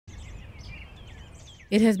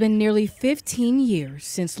It has been nearly 15 years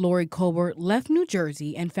since Lori Colbert left New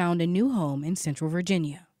Jersey and found a new home in Central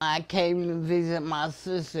Virginia. I came to visit my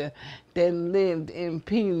sister that lived in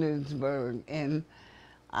Petersburg, and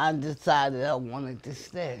I decided I wanted to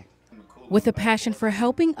stay. With a passion for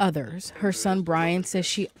helping others, her son Brian says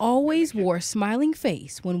she always wore a smiling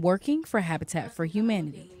face when working for Habitat for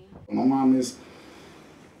Humanity. My mom is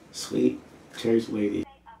sweet, church lady.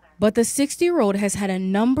 But the 60-year-old has had a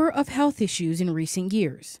number of health issues in recent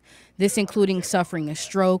years, this including suffering a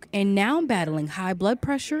stroke and now battling high blood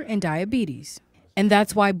pressure and diabetes. And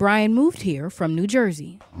that's why Brian moved here from New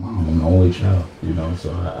Jersey. I'm an only child,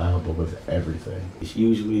 so I help her with everything. She's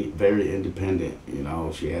usually very independent,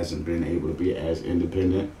 she hasn't been able to be as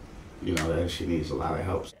independent, that she needs a lot of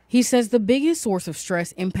help. He says the biggest source of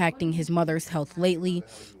stress impacting his mother's health lately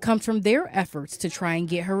comes from their efforts to try and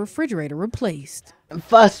get her refrigerator replaced.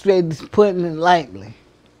 Frustrates, putting it lightly.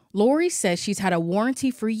 Lori says she's had a warranty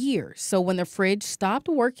for years, so when the fridge stopped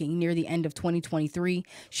working near the end of 2023,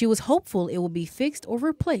 she was hopeful it would be fixed or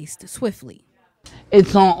replaced swiftly.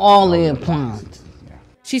 It's on all the appliances.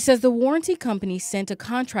 She says the warranty company sent a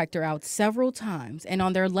contractor out several times, and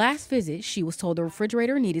on their last visit, she was told the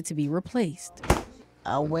refrigerator needed to be replaced.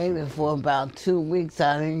 I waited for about 2 weeks.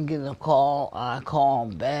 I didn't get a call. I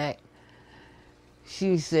called back.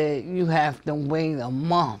 She said, you have to wait a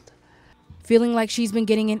month. Feeling like she's been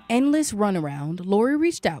getting an endless runaround, Lori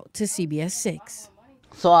reached out to CBS 6.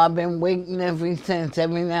 So I've been waiting ever since.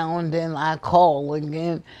 Every now and then I call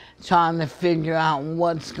again, trying to figure out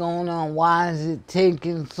what's going on. Why is it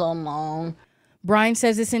taking so long? Brian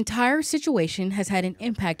says this entire situation has had an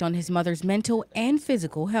impact on his mother's mental and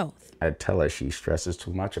physical health. I tell her she stresses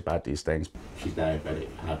too much about these things. She's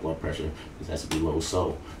diabetic, high blood pressure, it has to be low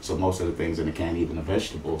so most of the things in the can, even the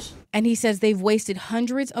vegetables. And he says they've wasted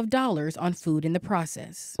hundreds of dollars on food in the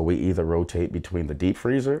process. We either rotate between the deep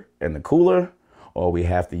freezer and the cooler, or we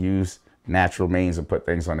have to use natural means and put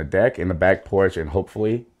things on the deck, in the back porch, and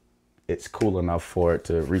hopefully it's cool enough for it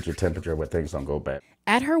to reach a temperature where things don't go bad.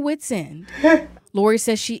 At her wit's end, Lori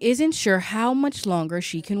says she isn't sure how much longer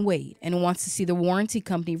she can wait and wants to see the warranty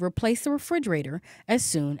company replace the refrigerator as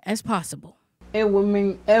soon as possible. It would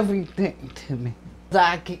mean everything to me.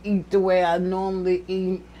 I can eat the way I normally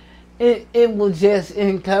eat. It will just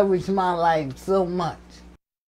encourage my life so much.